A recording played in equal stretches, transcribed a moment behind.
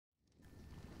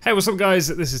Hey, what's up guys?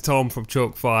 This is Tom from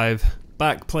Chalk5,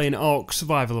 back playing ARK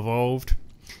Survival Evolved.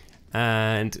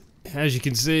 And as you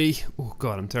can see, oh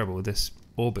god, I'm terrible with this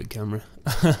orbit camera.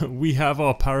 We have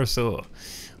our Parasaur,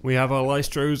 we have our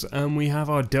Lystros, and we have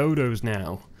our Dodos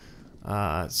now.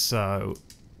 So,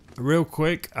 real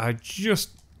quick, I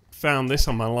just found this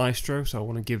on my Lystro, so I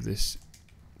want to give this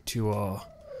to our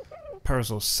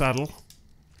Parasaur saddle.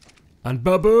 And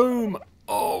ba-boom!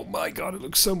 Oh my god, it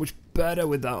looks so much better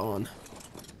with that on.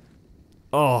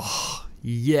 Oh,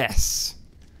 yes.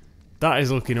 That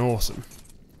is looking awesome.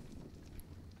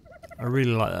 I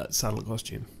really like that saddle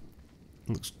costume.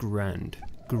 It looks grand.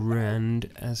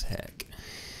 Grand as heck.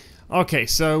 Okay,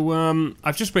 so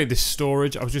I've just made this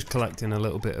storage. I was just collecting a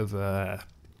little bit of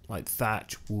like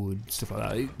thatch, wood, stuff like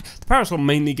that. The Parasaur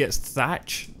mainly gets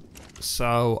thatch,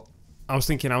 so I was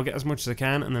thinking I'll get as much as I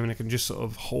can, and then I can just sort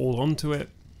of hold on to it,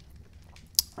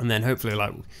 and then hopefully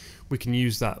like we can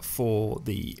use that for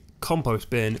the compost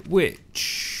bin,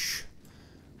 which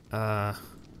I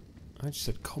just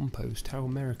said compost. How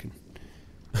American.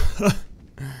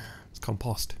 It's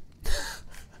compost.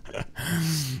 Oh,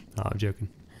 I'm joking.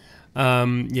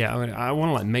 Yeah, I want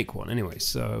to like make one anyway,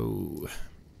 so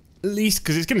at least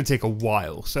because it's going to take a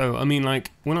while. So I mean, like,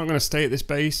 we're not going to stay at this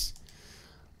base,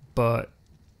 but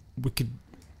we could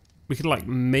like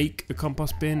make a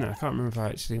compost bin. I can't remember if I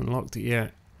actually unlocked it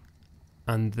yet.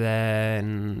 And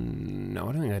then no,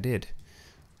 I don't think I did.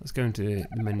 Let's go into the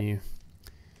menu.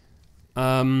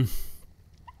 Yeah,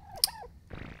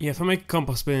 if I make a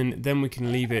compost bin, then we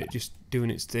can leave it just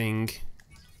doing its thing.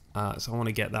 So I want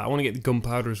to get that. I want to get the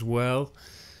gunpowder as well,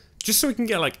 just so we can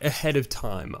get like ahead of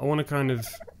time. I want to kind of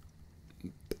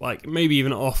like maybe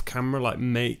even off camera, like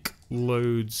make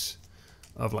loads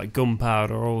of like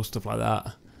gunpowder or all stuff like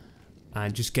that,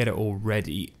 and just get it all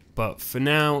ready. But for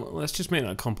now, let's just make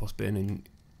that compost bin and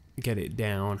get it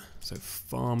down. So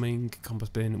farming,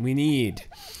 compost bin. We need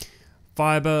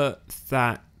fiber,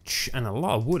 thatch, and a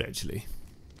lot of wood actually.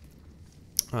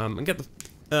 And get the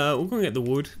we're going to get the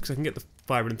wood because I can get the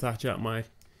fiber and thatch out of my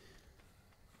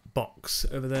box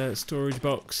over there, storage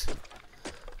box.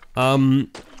 I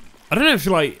don't know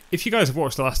if you guys have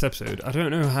watched the last episode. I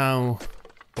don't know how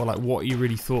or like what you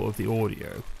really thought of the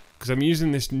audio, because I'm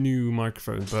using this new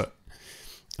microphone, but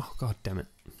oh god damn it,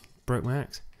 broke my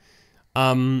axe.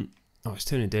 Oh, it's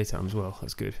turning daytime as well.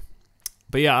 That's good.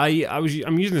 But yeah,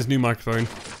 I'm using this new microphone,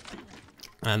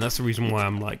 and that's the reason why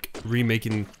I'm like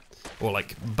remaking or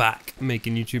like back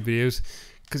making YouTube videos,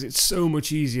 because it's so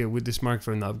much easier with this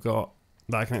microphone that I've got,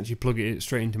 that I can actually plug it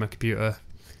straight into my computer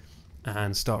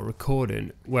and start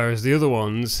recording. Whereas the other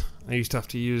ones, I used to have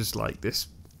to use like this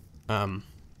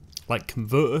like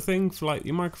converter thing for like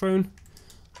your microphone.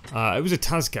 It was a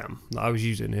Tascam that I was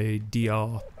using, a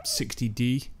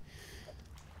DR60D,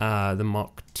 the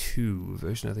Mark II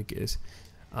version, I think it is.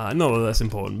 Not that that's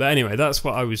important, but anyway, that's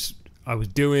what I was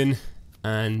doing,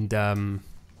 and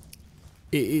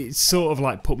it sort of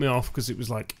like put me off because it was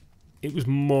like it was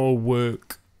more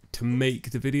work to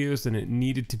make the videos than it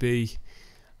needed to be,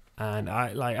 and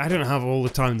I don't have all the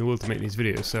time in the world to make these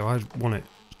videos, so I want it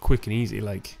quick and easy,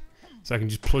 like so I can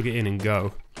just plug it in and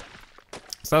go.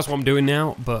 So that's what I'm doing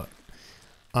now, but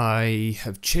I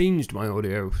have changed my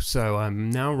audio, so I'm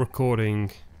now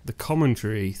recording the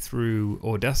commentary through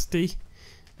Audacity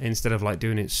instead of like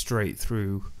doing it straight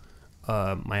through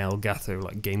my Elgato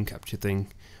like game capture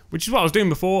thing, which is what I was doing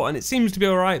before, and it seems to be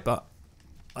alright, but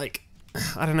like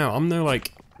I don't know, I'm no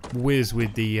like whiz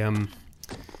with the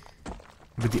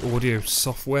audio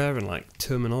software and like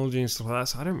terminology and stuff like that,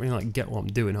 so I don't really like get what I'm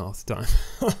doing half the time.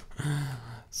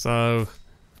 So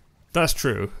that's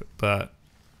true, but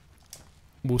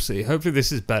we'll see. Hopefully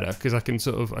this is better, because I can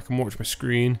watch my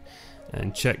screen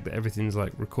and check that everything's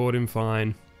like recording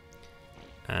fine.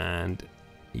 And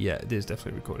yeah, it is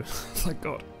definitely recording. Thank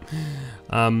God.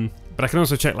 But I can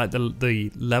also check like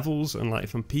the levels and like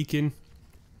if I'm peaking,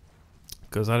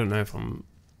 because I don't know if I'm.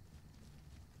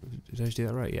 Did I do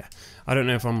that right? Yeah. I don't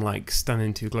know if I'm like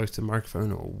standing too close to the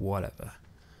microphone or whatever.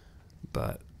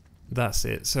 But that's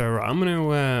it. So right, I'm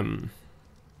gonna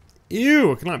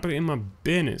ew, I can like put it in my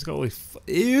bin. It's got all these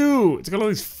ew, it's got all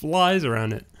these flies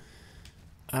around it.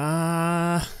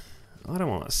 I don't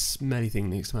want that smelly thing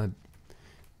next to my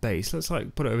base. Let's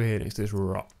like put it over here next to this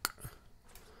rock.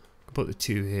 I'll put the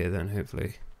two here then,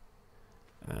 hopefully.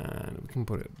 And we can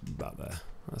put it about there.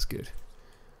 That's good.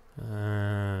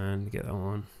 And get that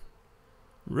one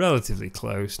relatively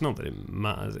close, not that it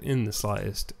matters in the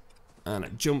slightest. And I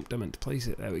jumped, I meant to place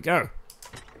it, there we go.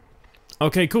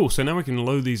 Okay, cool, so now we can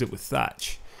load these up with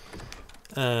thatch.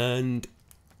 And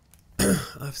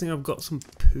I think I've got some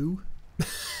poo.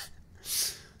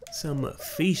 Some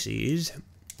feces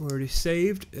already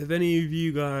saved. Have any of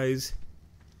you guys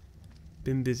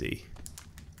been busy?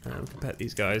 We can pet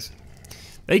these guys.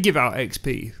 They give out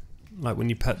XP, like when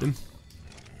you pet them,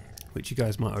 which you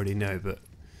guys might already know, but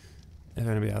if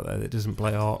anybody out there that doesn't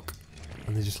play ARK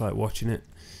and they just like watching it.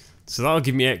 So that'll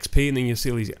give me XP, and then you'll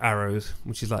see all these arrows,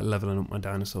 which is like leveling up my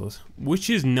dinosaurs, which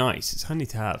is nice. It's handy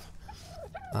to have.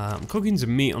 I'm cooking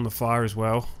some meat on the fire as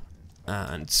well,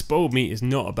 and spoiled meat is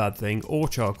not a bad thing, or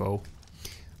charcoal.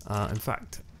 In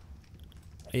fact,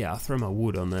 yeah, I'll throw my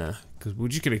wood on there, because we're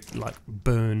just going to like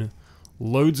burn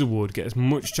loads of wood, get as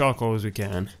much charcoal as we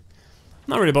can.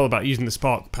 Not really bothered about using the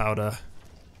spark powder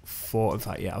for, in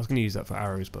fact, yeah, I was going to use that for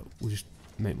arrows, but we'll just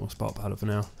make more spark powder for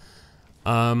now.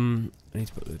 I need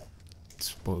to put the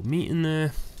spoiled meat in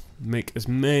there, make as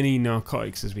many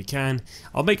narcotics as we can.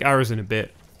 I'll make arrows in a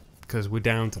bit, because we're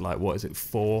down to like, what is it,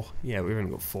 4? Yeah, we've only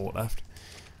got 4 left.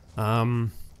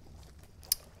 And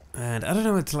I don't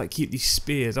know how to like keep these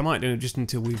spears. I might do it just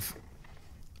until we've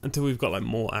got like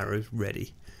more arrows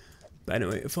ready. But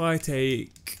anyway, if I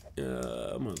take, I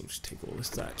might as well just take all this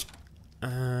thatch,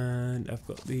 and I've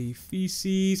got the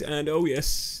feces, and oh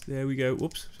yes, there we go.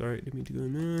 Whoops, sorry, didn't mean to go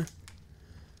in there.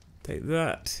 Take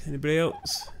that. Anybody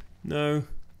else? No.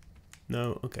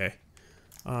 No. Okay.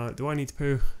 Do I need to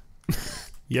poo?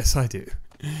 Yes, I do.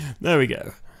 There we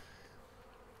go.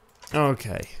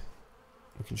 Okay.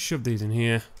 We can shove these in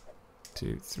here.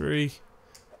 2, 3.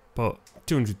 Put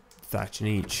 200 thatch in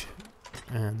each,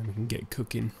 and then we can get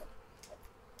cooking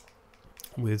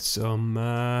with some.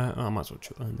 I might as well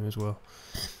chuck that in there as well.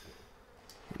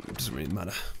 It doesn't really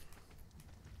matter.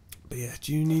 But yeah,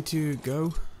 do you need to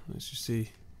go? Let's just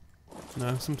see.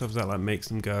 No, sometimes that like makes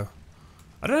them go.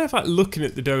 I don't know if like looking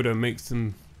at the dodo makes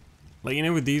them, like, you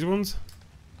know, with these ones.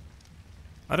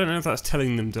 I don't know if that's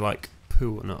telling them to like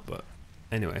poo or not, but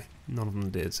anyway, none of them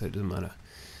did, so it doesn't matter.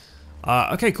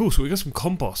 Okay, cool. So we got some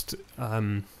compost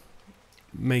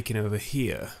making over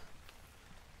here.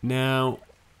 Now,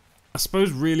 I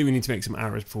suppose really we need to make some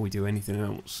arrows before we do anything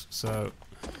else. So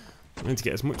I need to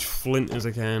get as much flint as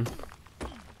I can.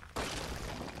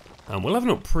 We're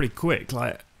leveling up pretty quick.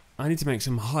 Like, I need to make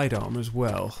some hide armor as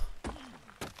well,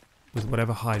 with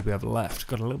whatever hide we have left.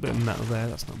 Got a little bit of metal there.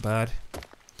 That's not bad.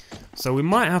 So we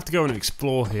might have to go and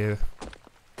explore here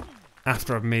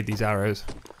after I've made these arrows.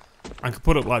 I could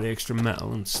put up like the extra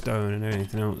metal and stone and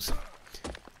anything else.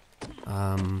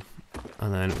 And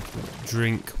then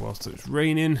drink whilst it's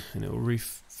raining, and it will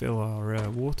refill our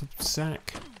water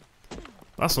sack.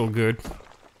 That's all good.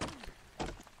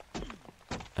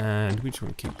 And we just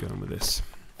want to keep going with this.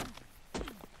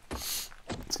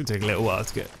 It's going to take a little while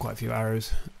to get quite a few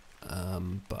arrows.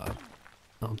 But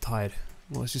I'm tired.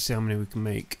 Well, let's just see how many we can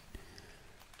make.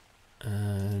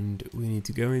 And we need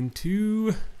to go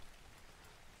into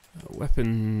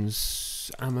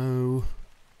weapons, ammo,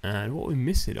 and what are we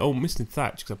missing? Oh, missing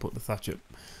thatch, because I put the thatch up.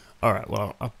 Alright,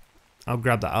 well, I'll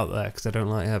grab that out there, because I don't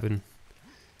like having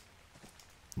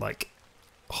like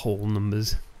whole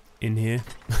numbers in here.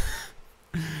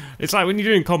 It's like when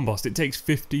you're doing compost, it takes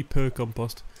 50 per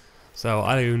compost. So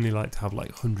I only like to have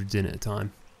like hundreds in at a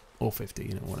time, or 50,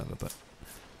 you know, whatever. But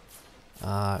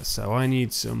so I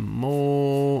need some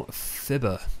more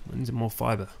fiber. I need some more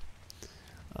fiber.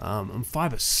 And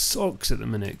fiber sucks at the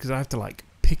minute because I have to like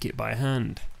pick it by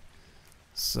hand.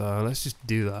 So let's just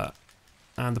do that.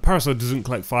 And the parasite doesn't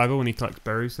collect fiber when he collects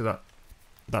berries, so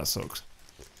that sucks.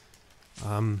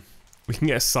 We can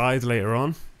get a scythe later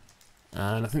on,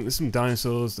 and I think there's some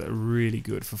dinosaurs that are really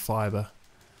good for fiber,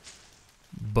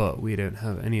 but we don't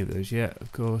have any of those yet,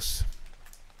 of course.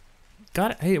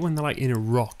 God, I hate it when they're like in a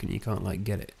rock and you can't like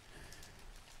get it.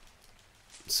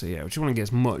 So yeah, we just want to get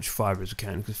as much fiber as we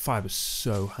can because fiber's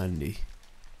so handy.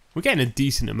 We're getting a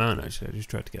decent amount actually. I just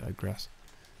tried to get that grass.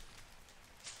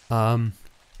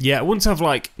 Yeah, once I've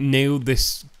like nailed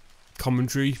this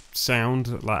commentary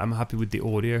sound, like I'm happy with the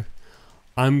audio,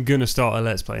 I'm gonna start a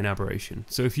Let's Play in Aberration.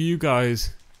 So if you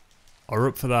guys are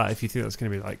up for that, if you think that's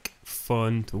gonna be like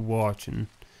fun to watch, and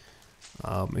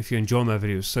if you enjoy my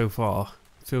videos so far,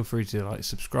 feel free to like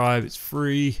subscribe. It's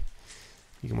free.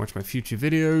 You can watch my future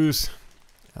videos.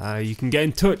 You can get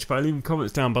in touch by leaving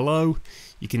comments down below.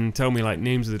 You can tell me like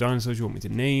names of the dinosaurs you want me to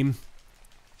name,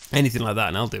 anything like that,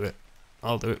 and I'll do it.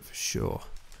 I'll do it for sure.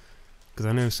 Because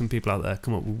I know some people out there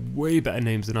come up with way better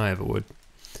names than I ever would.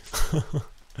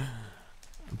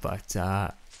 But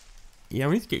yeah,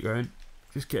 we need to get going.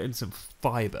 Just getting some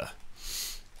fiber.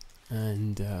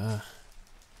 And how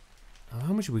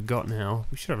much have we got now?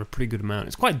 We should have a pretty good amount.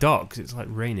 It's quite dark because it's like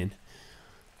raining.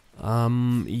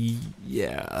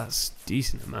 Yeah, that's a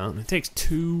decent amount. It takes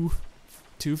two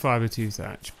fiber, 2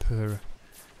 thatch per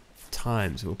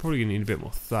time, so we're probably gonna need a bit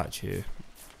more thatch here.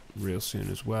 real soon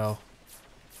as well.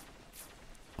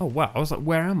 Oh wow, I was like,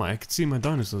 where am I? I could see my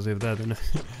dinosaurs over there then.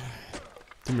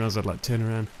 Didn't realise I'd like turn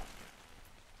around.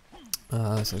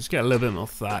 So just get a little bit more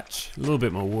thatch, a little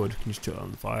bit more wood, and just chuck it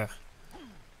on the fire.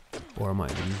 Or I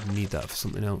might even need that for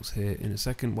something else here in a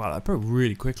second. Wow, that broke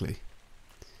really quickly.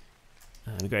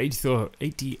 And I got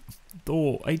 80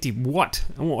 what?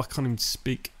 Oh, I can't even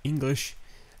speak English.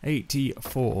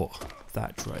 84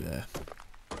 thatch right there.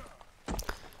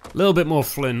 A little bit more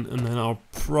flint, and then I'll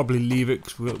probably leave it,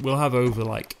 because we'll have over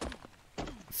like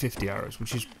 50 arrows,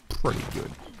 which is pretty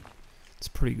good. It's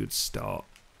a pretty good start.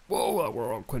 Whoa, that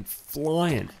rock went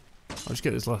flying. I'll just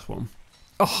get this last one.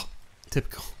 Oh,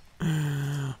 typical.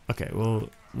 Okay, well,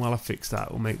 while I fix that,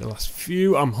 we'll make the last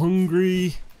few. I'm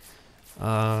hungry.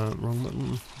 Wrong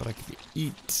button, but I can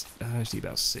eat. I just eat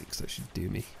about 6, that should do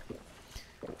me.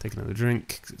 Take another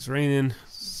drink, because it's raining,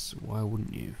 so why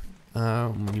wouldn't you? We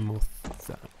need more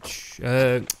thatch.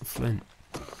 Flint.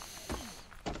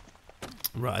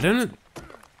 Right, I don't know.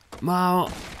 Well,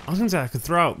 I was going to say I could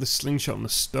throw out the slingshot on the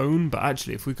stone, but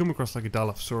actually, if we come across like a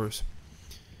Dilophosaurus,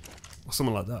 or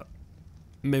something like that,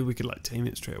 maybe we could like tame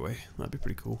it straight away. That'd be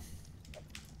pretty cool.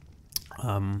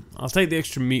 I'll take the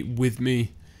extra meat with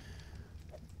me.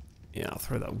 Yeah, I'll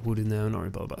throw that wood in there. I'm not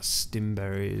really bothered about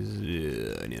stimberries.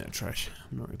 Any of that trash.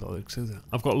 I'm not really bothered. Because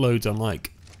I've got loads on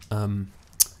like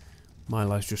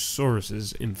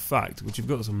Mylosaurus's, in fact, which have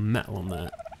got some metal on there.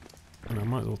 And I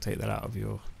might as well take that out of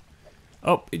your...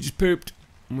 Oh, it just pooped.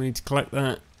 We need to collect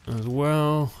that as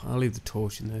well. I'll leave the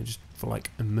torch in there just for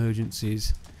like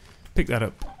emergencies. Pick that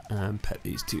up and pet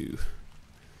these two.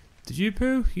 Did you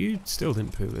poo? You still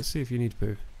didn't poo. Let's see if you need to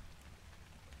poo.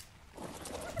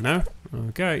 No?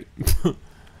 Okay.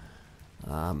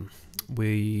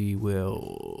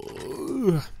 We'll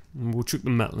chuck the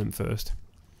metal in first.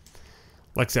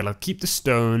 Like I said, I'll keep the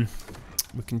stone.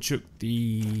 We can chuck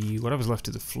the whatever's left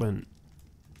of the flint,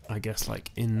 I guess,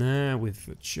 like in there with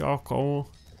the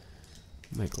charcoal.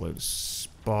 Make a load of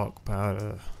spark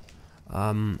powder.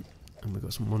 And we've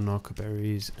got some monarch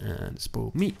berries and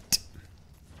spoiled meat.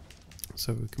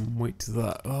 So we can wait to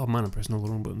that. Oh man, I'm pressing all the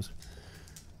wrong buttons.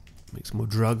 Make some more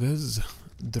Dragos.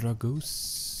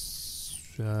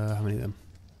 How many of them?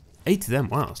 8 of them.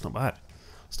 Wow, that's not bad.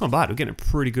 It's not bad. We're getting a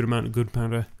pretty good amount of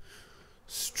gunpowder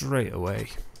straight away.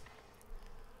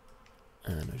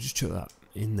 And I'll just chuck that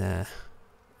in there.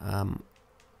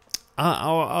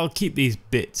 I'll keep these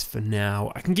bits for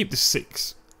now. I can keep the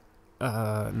 6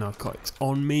 narcotics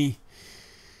on me.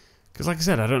 Because like I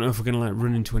said, I don't know if we're going to like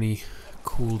run into any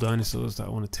cool dinosaurs that I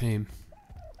want to tame.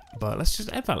 But let's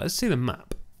just, in fact, let's see the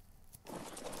map.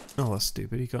 Oh, that's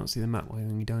stupid. You can't see the map while you're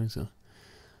on your dinosaur.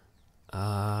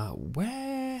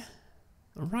 Where?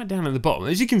 Right down at the bottom.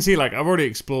 As you can see, like, I've already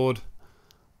explored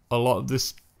a lot of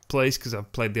this place because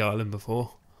I've played the island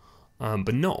before.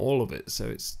 But not all of it, so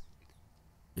it's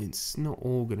not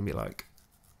all going to be, like,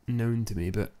 known to me.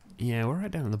 But, yeah, we're right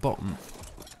down at the bottom.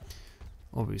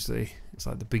 Obviously, it's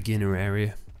like the beginner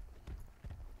area.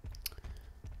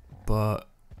 But,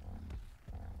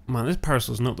 man, this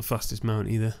parasaur's not the fastest mount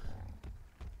either.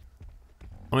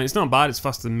 I mean, it's not bad. It's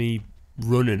faster than me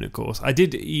running, of course.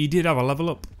 He did have a level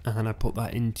up, and I put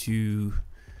that into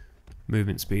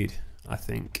movement speed, I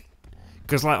think.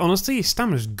 Because, like, honestly, his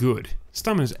stamina's good.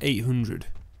 Stamina's 800,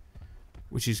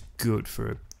 which is good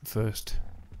for a first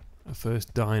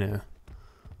dino.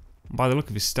 By the look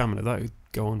of his stamina, that could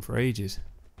go on for ages.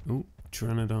 Oh,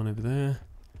 Pteranodon over there.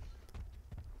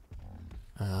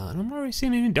 And I'm not really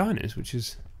seeing any dinos, which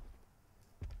is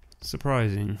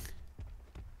surprising.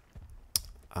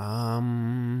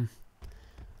 I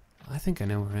think I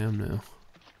know where I am now.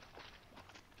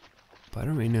 But I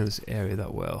don't really know this area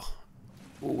that well.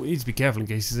 Oh, we need to be careful in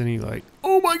case there's any like...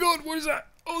 Oh my god, what is that?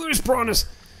 Oh, there's piranhas!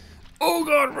 Oh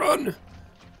god, run!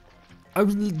 I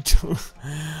wasn't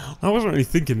really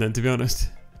thinking then, to be honest.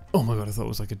 Oh my god, I thought it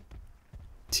was like a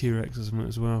T-Rex or something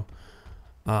as well.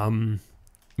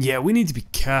 Yeah, we need to be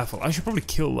careful. I should probably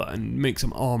kill that and make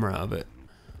some armor out of it.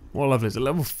 What level is it?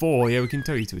 Level 4. Yeah, we can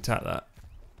tell you to attack that.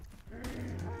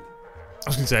 I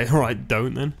was going to say, alright,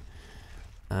 don't then.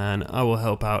 And I will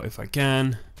help out if I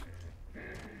can.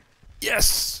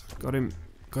 Yes! Got him.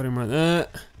 Got him right there.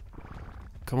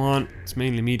 Come on. It's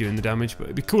mainly me doing the damage, but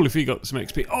it'd be cool if he got some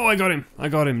XP. Oh, I got him. I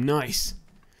got him. Nice.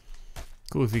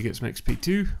 Cool if he gets some XP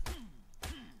too.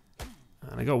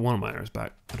 And I got one of my arrows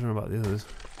back. I don't know about the others.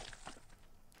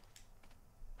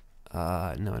 No,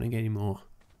 I didn't get any more.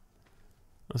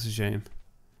 That's a shame.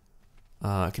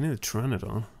 I can hear the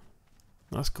Pteranodon.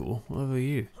 That's cool. What level are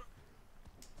you?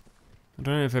 I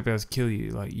don't know if I'd be able to kill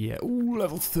you. Like, yeah. Ooh,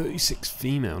 level 36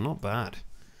 female. Not bad.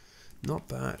 Not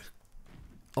bad.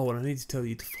 Oh, and I need to tell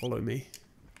you to follow me.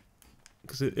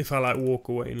 Because if I like walk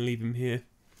away and leave him here,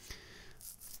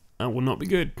 that will not be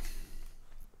good.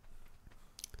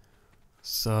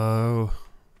 So,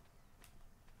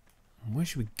 where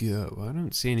should we go? I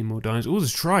don't see any more dinosaurs. Oh,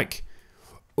 there's a trike.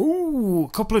 Oh, a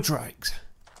couple of trikes.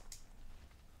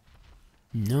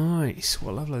 Nice.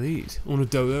 What level are these? Oh, and a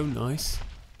dodo. Nice.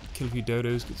 Kill a few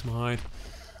dodos, get some hide.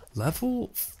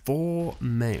 Level 4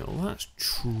 male. That's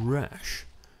trash.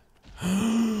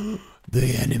 The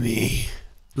enemy.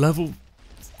 Level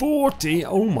 40.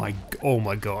 Oh my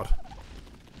god.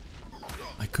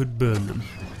 I could burn them.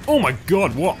 Oh my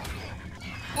god, what?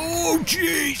 Oh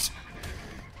jeez.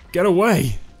 Get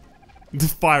away. The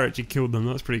fire actually killed them.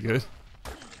 That's pretty good.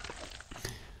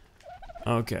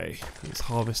 Okay, let's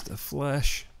harvest the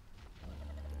flesh.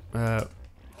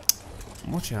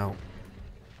 Watch out.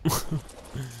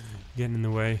 Getting in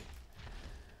the way.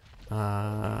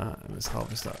 Let's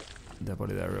harvest that dead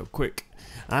body there real quick.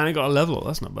 And I got a level,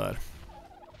 that's not bad.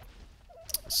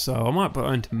 So I might put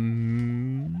it into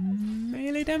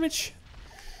melee damage.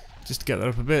 Just to get that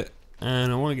up a bit.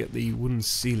 And I want to get the wooden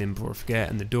ceiling before I forget,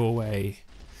 and the doorway.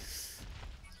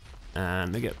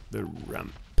 And I get the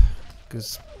ramp.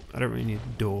 Because I don't really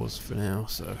need doors for now,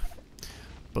 so.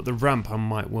 But the ramp I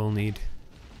might well need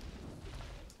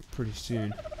pretty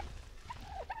soon.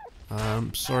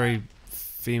 Sorry,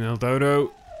 female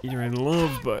dodo, you're in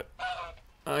love, but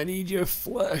I need your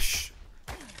flesh.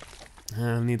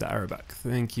 I need that arrow back.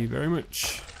 Thank you very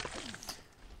much.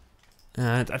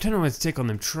 And I don't know how to take on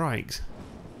them trikes.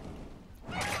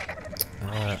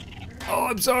 Oh,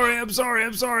 I'm sorry.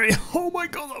 Oh my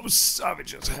god, that was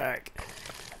savage as heck.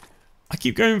 I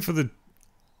keep going for the...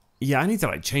 Yeah, I need to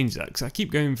like change that, because I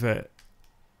keep going for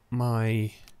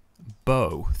my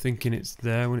bow, thinking it's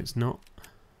there when it's not.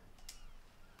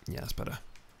 Yeah, that's better.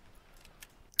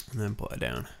 And then put it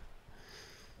down.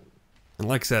 And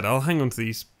like I said, I'll hang on to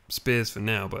these spears for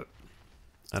now, but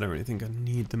I don't really think I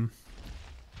need them.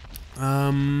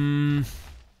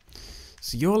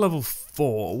 So you're level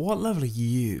 4. What level are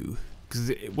you?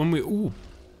 Because when we... Ooh.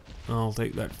 I'll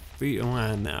take that feet. Oh,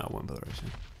 and now I won't bother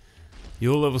actually.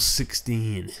 You're level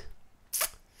 16. I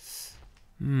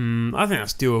think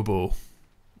that's doable.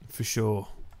 For sure.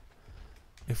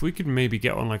 If we could maybe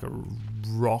get on like a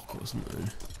rock or something,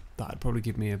 that'd probably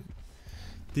give me a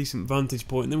decent vantage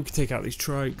point, and then we could take out these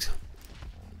trikes.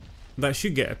 That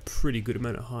should get a pretty good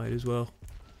amount of hide as well.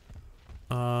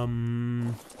 I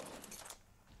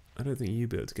don't think you'd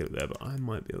be able to get up there, but I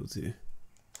might be able to.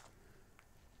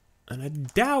 And I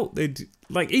doubt they'd...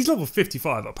 Like, he's level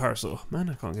 55 at Parasaur. Man,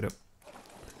 I can't get up.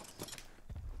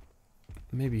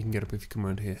 Maybe you can get up if you come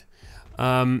around here.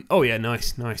 Oh yeah,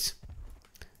 nice.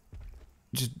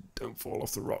 Just don't fall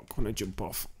off the rock when I jump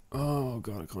off. Oh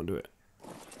god, I can't do it.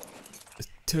 It's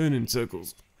turning in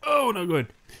circles. Oh, no good.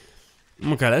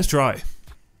 Okay, let's try.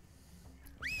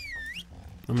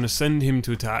 I'm going to send him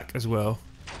to attack as well.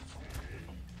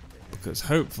 Because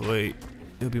hopefully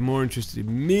he'll be more interested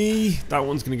in me. That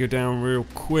one's going to go down real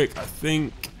quick, I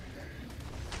think.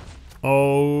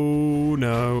 Oh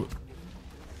no.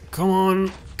 Come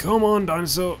on,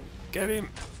 dinosaur. Get him.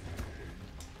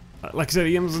 Like I said,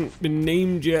 he hasn't been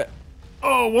named yet.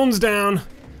 Oh, one's down.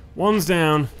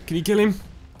 Can you kill him?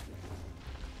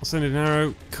 I'll send an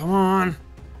arrow. Come on.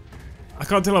 I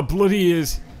can't tell how bloody he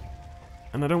is.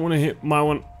 And I don't want to hit my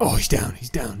one. Oh, he's down.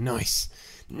 Nice.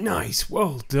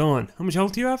 Well done. How much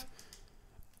health do you have?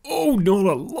 Oh, not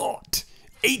a lot.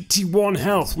 81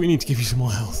 health. We need to give you some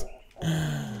more health.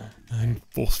 And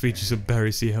force features of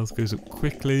berry sea health goes up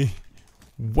quickly.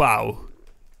 Wow.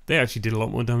 They actually did a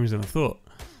lot more damage than I thought.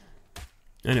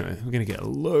 Anyway, we're going to get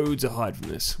loads of hide from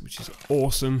this, which is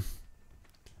awesome.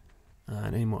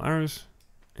 And any more arrows?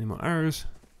 I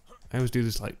always do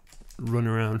this like run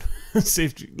around.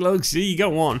 Look, see, you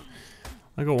got one.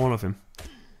 I got one of him.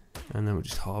 And then we'll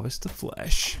just harvest the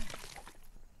flesh.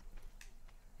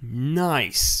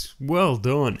 Nice. Well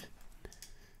done.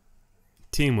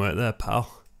 Teamwork there,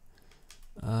 pal.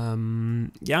 Yeah,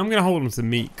 I'm going to hold on to the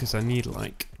meat because I need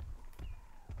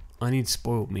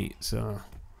spoiled meat, so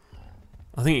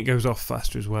I think it goes off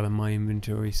faster as well in my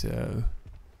inventory, so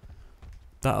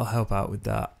that'll help out with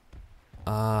that.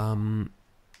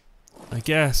 I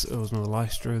guess there's another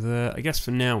Lystro there. I guess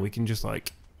for now we can just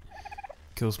like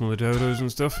kill some of the dodos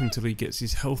and stuff until he gets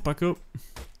his health back up.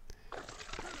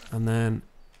 And then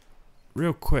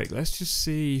real quick, let's just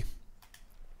see.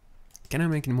 Can I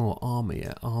make any more armor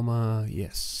yet? Armor,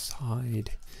 yes.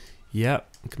 Hide. Yep,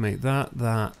 I can make that,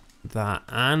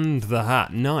 and the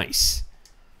hat. Nice.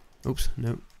 Oops,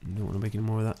 no, don't want to make any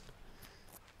more of that.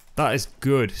 That is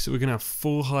good. So we're going to have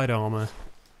full hide armor.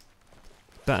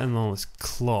 better than all this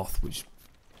cloth, which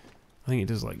I think it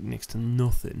does like next to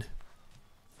nothing.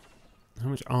 How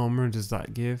much armor does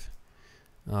that give?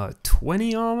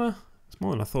 20 armor? It's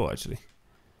more than I thought, actually.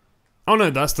 Oh no,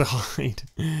 that's the hide.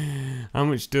 How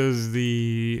much does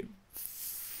the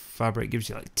fabric? Gives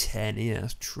you like 10. Yeah,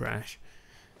 that's trash.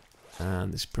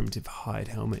 And this primitive hide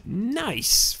helmet.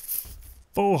 Nice!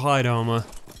 Full hide armor.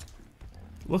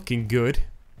 Looking good.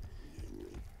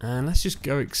 And let's just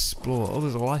go explore. Oh,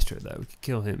 there's a Lystro there. We could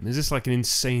kill him. Is this like an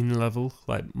insane level,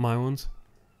 like my ones?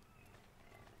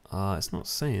 It's not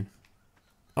saying.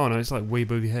 Oh no, it's like way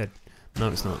above your head. No,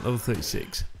 it's not. Level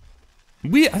 36.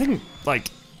 I think, like,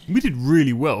 we did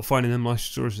really well finding them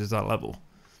Lysosauruses that level.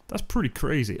 That's pretty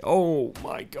crazy. Oh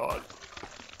my god.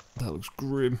 That looks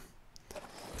grim.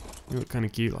 You look kind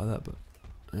of cute like that, but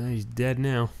he's dead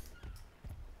now.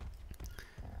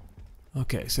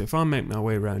 Okay, so if I make my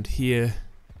way around here,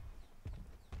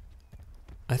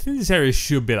 I think this area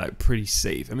should be like pretty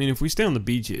safe. I mean, if we stay on the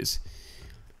beaches,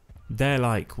 they're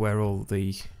like where all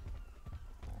the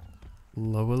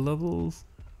lower levels,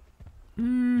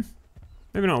 maybe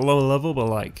not lower level, but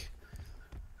like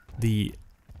the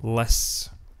less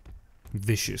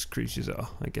vicious creatures are,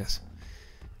 I guess,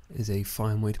 is a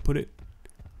fine way to put it.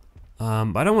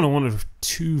 But I don't want to wander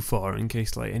too far in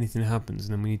case like anything happens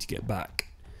and then we need to get back.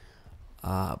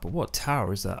 But what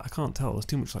tower is that? I can't tell. There's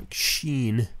too much like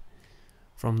sheen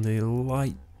from the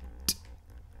light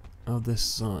of the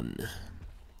sun.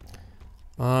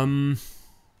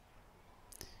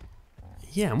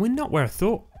 Yeah, and we're not where I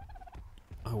thought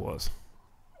I was.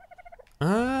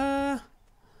 I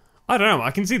don't know. I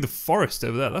can see the forest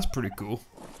over there. That's pretty cool.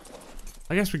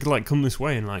 I guess we could like come this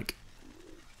way and like,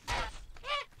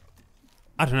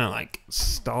 I don't know, like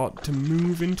start to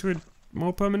move into a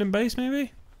more permanent base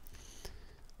maybe?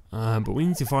 But we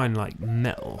need to find like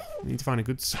metal. We need to find a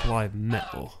good supply of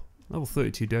metal. Level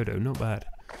 32 dodo, not bad.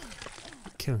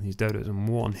 Killing these dodos in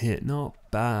one hit, not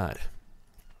bad.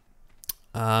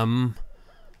 And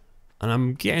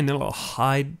I'm getting a little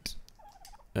hide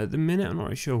at the minute. I'm not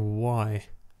really sure why.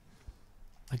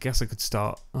 I guess I could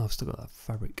start. Oh, I've still got that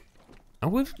fabric.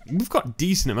 And we've got a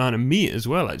decent amount of meat as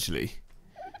well, actually.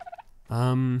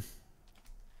 Level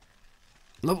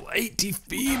 80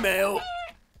 female.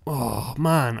 Oh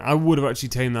man, I would have actually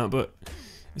tamed that, but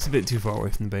it's a bit too far away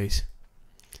from the base.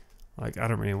 Like, I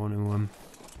don't really want to.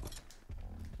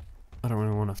 I don't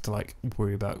really want to have to like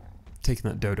worry about taking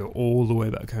that dodo all the way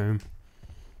back home,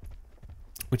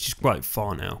 which is quite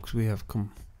far now because we have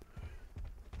come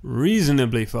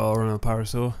reasonably far on our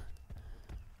parasaur.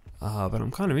 But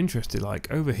I'm kind of interested.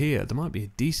 Like over here, there might be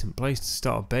a decent place to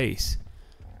start a base.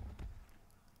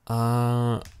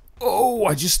 Oh,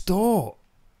 I just thought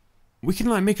we can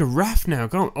like make a raft now.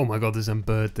 Can't? Oh my god, there's some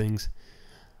bird things.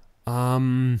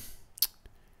 Yeah,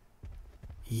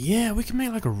 we can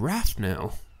make like a raft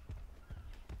now.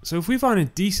 So if we find a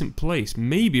decent place,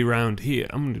 maybe around here,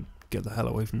 I'm gonna get the hell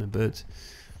away from the birds.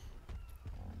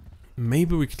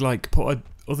 Maybe we could like put our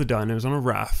other dinos on a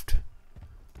raft.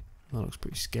 That looks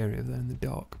pretty scary over there in the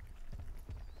dark.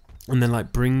 And then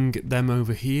like bring them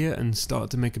over here and start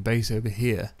to make a base over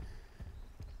here.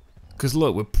 Because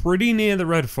look, we're pretty near the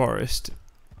red forest,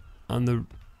 and the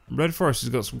red forest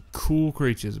has got some cool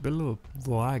creatures. A bit of a little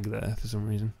lag there for some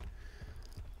reason.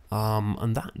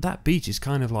 And that beach is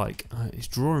kind of like it's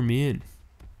drawing me in.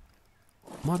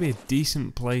 Might be a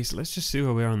decent place. Let's just see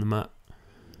where we are on the map.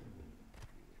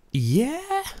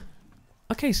 Yeah.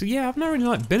 Okay, so yeah, I've not really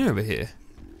like been over here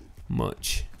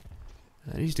much.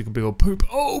 He just took a big old poop.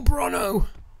 Oh, Bruno!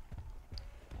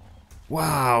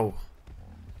 Wow.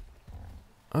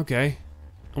 Okay.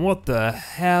 And what the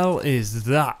hell is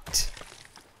that?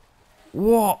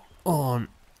 What on?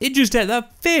 It just ate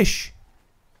that fish!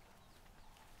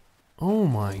 Oh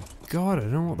my god, I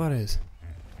don't know what that is.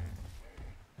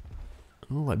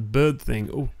 Oh, like bird thing.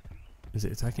 Oh, is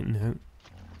it attacking? No.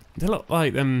 They look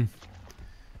like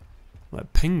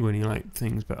like penguin-y like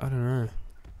things, but I don't know.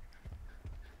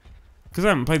 Because I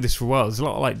haven't played this for a while, there's a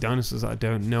lot of like dinosaurs that I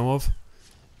don't know of.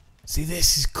 See,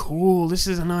 this is cool. This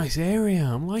is a nice area.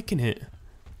 I'm liking it.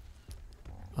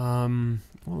 What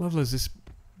level is this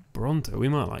Bronto? We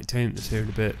might like tame this here in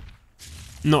a bit.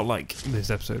 Not like this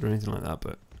episode or anything like that,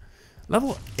 but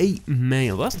level 8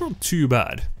 male. That's not too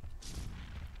bad.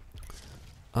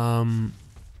 Oh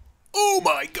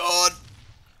my god!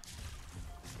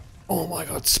 Oh my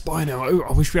god, Spino. Oh,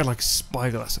 I wish we had like a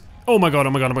spyglass. Oh my god, oh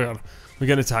my god, oh my god. We're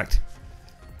getting attacked.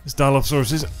 This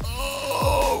Dilophosaurus is...